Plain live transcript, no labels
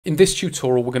In this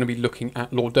tutorial we're going to be looking at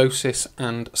lordosis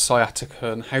and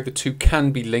sciatica and how the two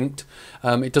can be linked.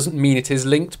 It doesn't mean it is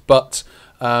linked, but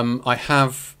I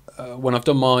have, when I've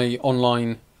done my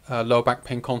online lower back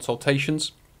pain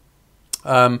consultations,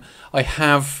 I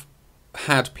have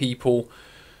had people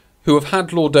who have had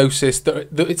lordosis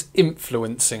that it's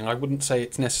influencing. I wouldn't say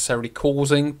it's necessarily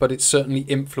causing, but it's certainly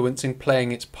influencing,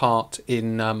 playing its part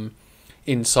in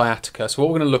sciatica. So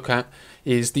what we're going to look at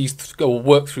is we'll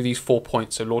work through these 4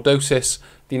 points. So lordosis,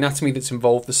 the anatomy that's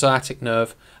involved, the sciatic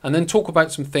nerve, and then talk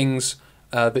about some things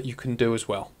that you can do as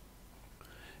well.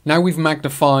 Now we've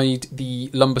magnified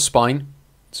the lumbar spine.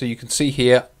 So you can see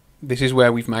here, this is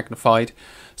where we've magnified.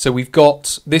 So we've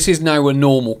got, this is now a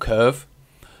normal curve.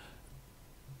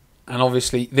 And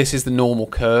obviously this is the normal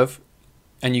curve.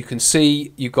 And you can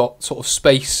see you've got sort of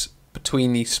space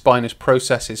between these spinous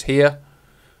processes here,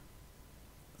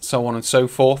 so on and so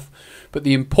forth. But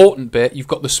the important bit, you've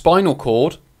got the spinal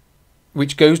cord,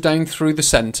 which goes down through the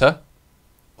centre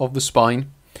of the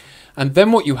spine. And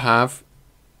then what you have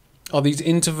are these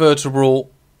intervertebral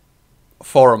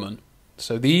foramen.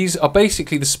 So these are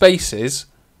basically the spaces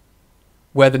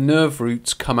where the nerve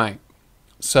roots come out.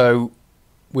 So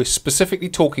we're specifically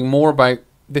talking more about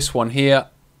this one here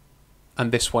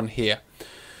and this one here.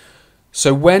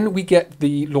 So when we get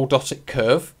the lordotic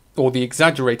curve, or the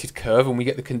exaggerated curve, and we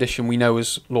get the condition we know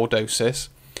as lordosis,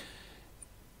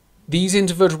 these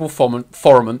intervertebral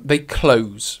foramen, they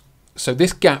close. So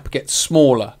this gap gets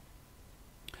smaller,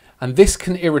 and this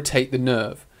can irritate the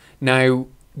nerve. Now,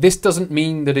 this doesn't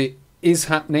mean that it is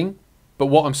happening, but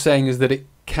what I'm saying is that it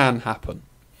can happen.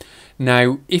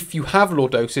 Now, if you have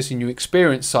lordosis and you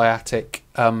experience sciatic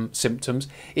symptoms,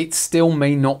 it still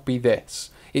may not be this.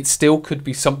 It still could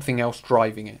be something else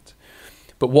driving it.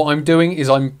 But what I'm doing is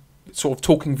I'm sort of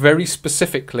talking very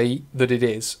specifically that it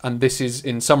is, and this is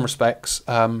in some respects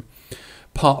part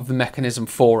of the mechanism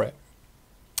for it.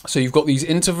 So you've got these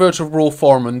intervertebral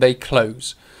foramen, they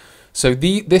close. So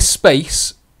this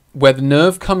space where the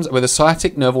nerve comes, where the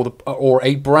sciatic nerve or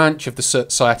a branch of the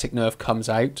sciatic nerve comes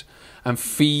out and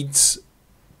feeds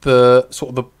the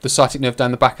sciatic nerve down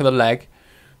the back of the leg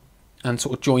and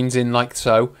sort of joins in like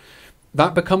so,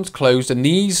 that becomes closed, and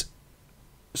these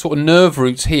sort of nerve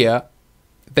roots here,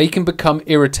 they can become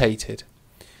irritated.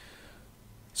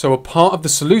 So a part of the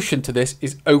solution to this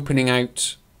is opening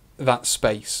out that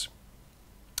space.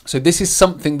 So this is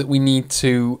something that we need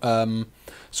to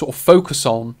sort of focus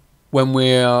on when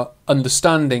we're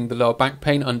understanding the lower back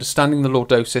pain, understanding the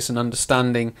lordosis, and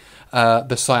understanding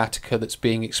the sciatica that's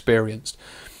being experienced.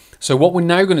 So what we're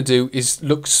now going to do is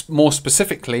look more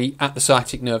specifically at the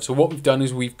sciatic nerve. So what we've done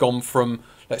is we've gone from,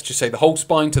 let's just say, the whole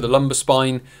spine to the lumbar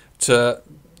spine to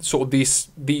sort of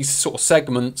these sort of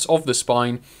segments of the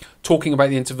spine, talking about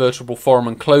the intervertebral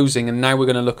foramen closing, and now we're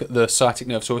going to look at the sciatic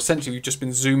nerve. So essentially we've just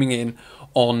been zooming in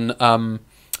on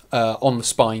the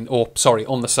spine, or sorry,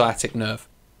 on the sciatic nerve.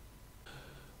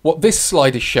 What this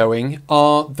slide is showing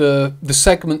are the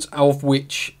segments of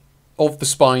the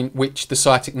spine which the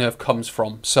sciatic nerve comes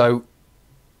from. So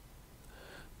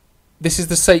this is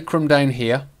the sacrum down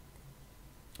here,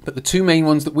 but the two main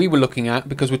ones that we were looking at,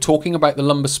 because we're talking about the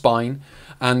lumbar spine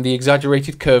and the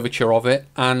exaggerated curvature of it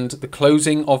and the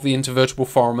closing of the intervertebral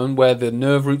foramen where the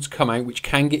nerve roots come out, which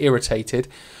can get irritated,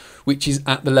 which is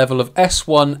at the level of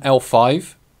S1,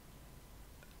 L5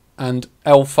 and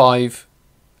L5,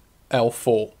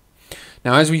 L4.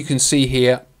 Now, as you can see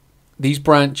here, these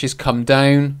branches come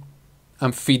down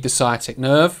and feed the sciatic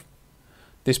nerve.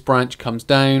 This branch comes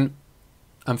down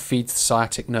and feeds the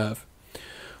sciatic nerve.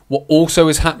 What also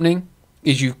is happening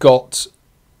is you've got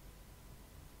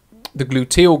the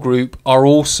gluteal group are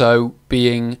also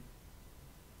being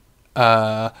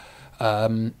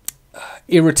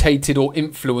irritated or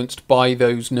influenced by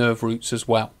those nerve roots as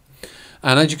well.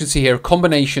 And as you can see here, a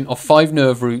combination of 5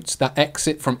 nerve roots that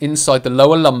exit from inside the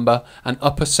lower lumbar and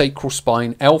upper sacral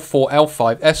spine, L4,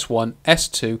 L5, S1,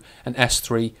 S2 and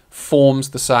S3, forms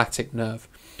the sciatic nerve.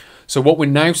 So what we're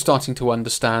now starting to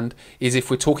understand is,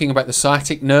 if we're talking about the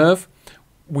sciatic nerve,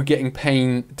 we're getting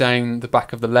pain down the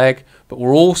back of the leg, but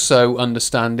we're also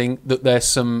understanding that there's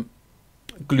some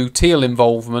gluteal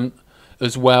involvement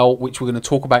as well, which we're going to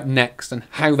talk about next, and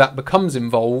how that becomes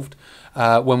involved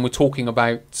when we're talking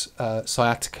about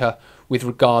sciatica with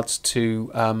regards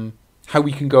to how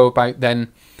we can go about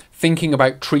then thinking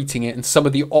about treating it and some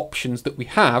of the options that we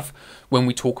have when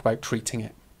we talk about treating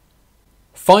it.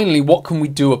 Finally, what can we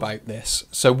do about this?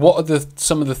 So what are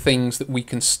some of the things that we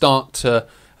can start to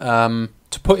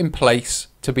put in place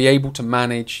to be able to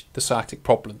manage the sciatic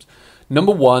problems?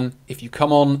 Number one, if you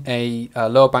come on a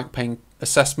lower back pain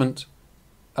assessment,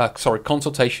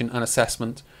 consultation and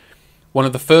assessment, one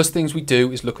of the first things we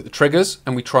do is look at the triggers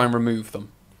and we try and remove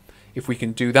them. If we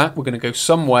can do that, we're going to go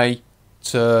some way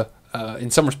to,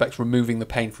 in some respects, removing the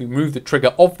pain. If we remove the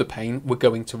trigger of the pain, we're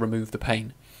going to remove the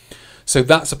pain. So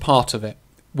that's a part of it.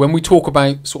 When we talk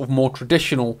about sort of more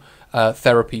traditional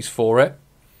therapies for it,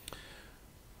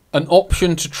 an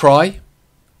option to try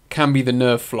can be the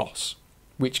nerve floss,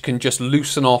 which can just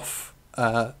loosen off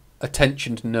a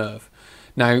tensioned nerve.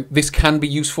 Now, this can be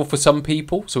useful for some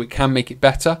people, so it can make it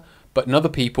better, but in other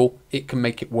people, it can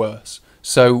make it worse.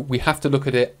 So we have to look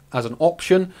at it as an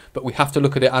option, but we have to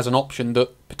look at it as an option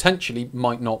that potentially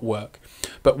might not work.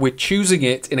 But we're choosing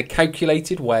it in a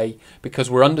calculated way because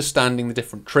we're understanding the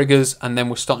different triggers, and then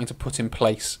we're starting to put in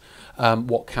place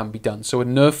what can be done. So a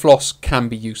nerve floss can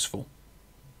be useful.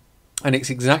 And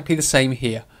it's exactly the same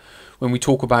here when we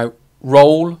talk about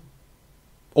roll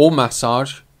or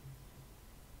massage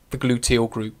the gluteal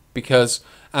group, because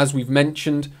as we've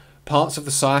mentioned, parts of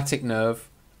the sciatic nerve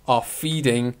are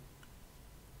feeding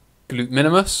glute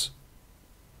minimus,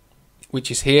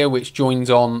 which is here, which joins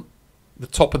on the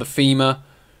top of the femur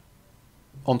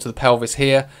onto the pelvis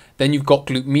here. Then you've got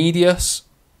glute medius,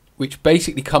 which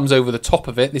basically comes over the top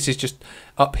of it. This is just,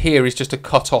 up here is just a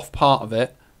cut off part of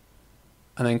it,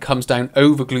 and then comes down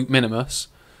over glute minimus.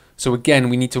 So again,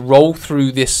 we need to roll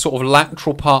through this sort of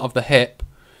lateral part of the hip.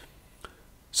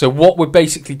 So what we're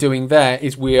basically doing there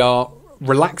is we are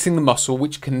relaxing the muscle,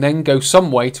 which can then go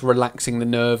some way to relaxing the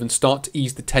nerve and start to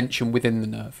ease the tension within the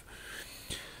nerve.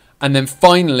 And then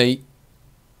finally,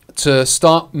 to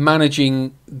start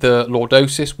managing the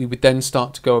lordosis, we would then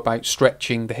start to go about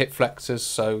stretching the hip flexors,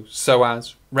 so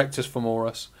psoas, rectus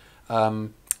femoris,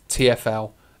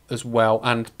 TFL as well,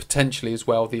 and potentially as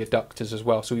well the adductors as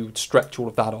well. So we would stretch all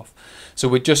of that off. So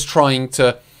we're just trying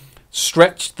to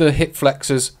stretch the hip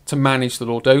flexors to manage the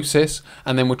lordosis,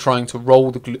 and then we're trying to roll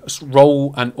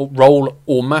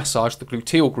or massage the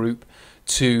gluteal group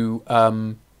to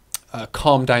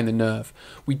calm down the nerve.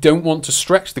 We don't want to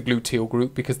stretch the gluteal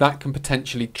group because that can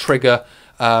potentially trigger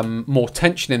more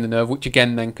tension in the nerve, which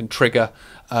again then can trigger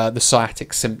the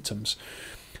sciatic symptoms.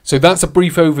 So that's a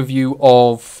brief overview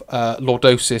of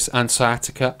lordosis and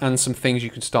sciatica and some things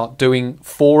you can start doing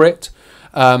for it.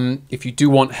 If you do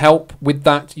want help with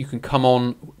that, you can come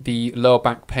on the lower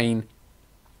back pain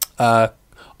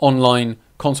online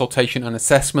consultation and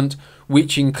assessment,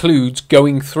 which includes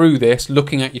going through this,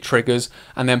 looking at your triggers,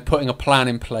 and then putting a plan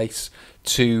in place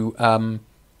to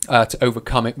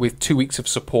overcome it, with 2 weeks of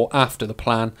support after the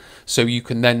plan, so you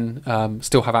can then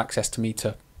still have access to me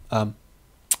to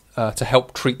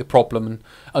help treat the problem and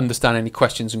understand any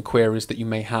questions and queries that you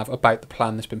may have about the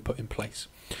plan that's been put in place.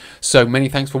 So many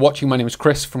thanks for watching. My name is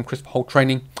Chris from Chris Behold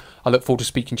Training. I look forward to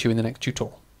speaking to you in the next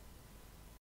tutorial.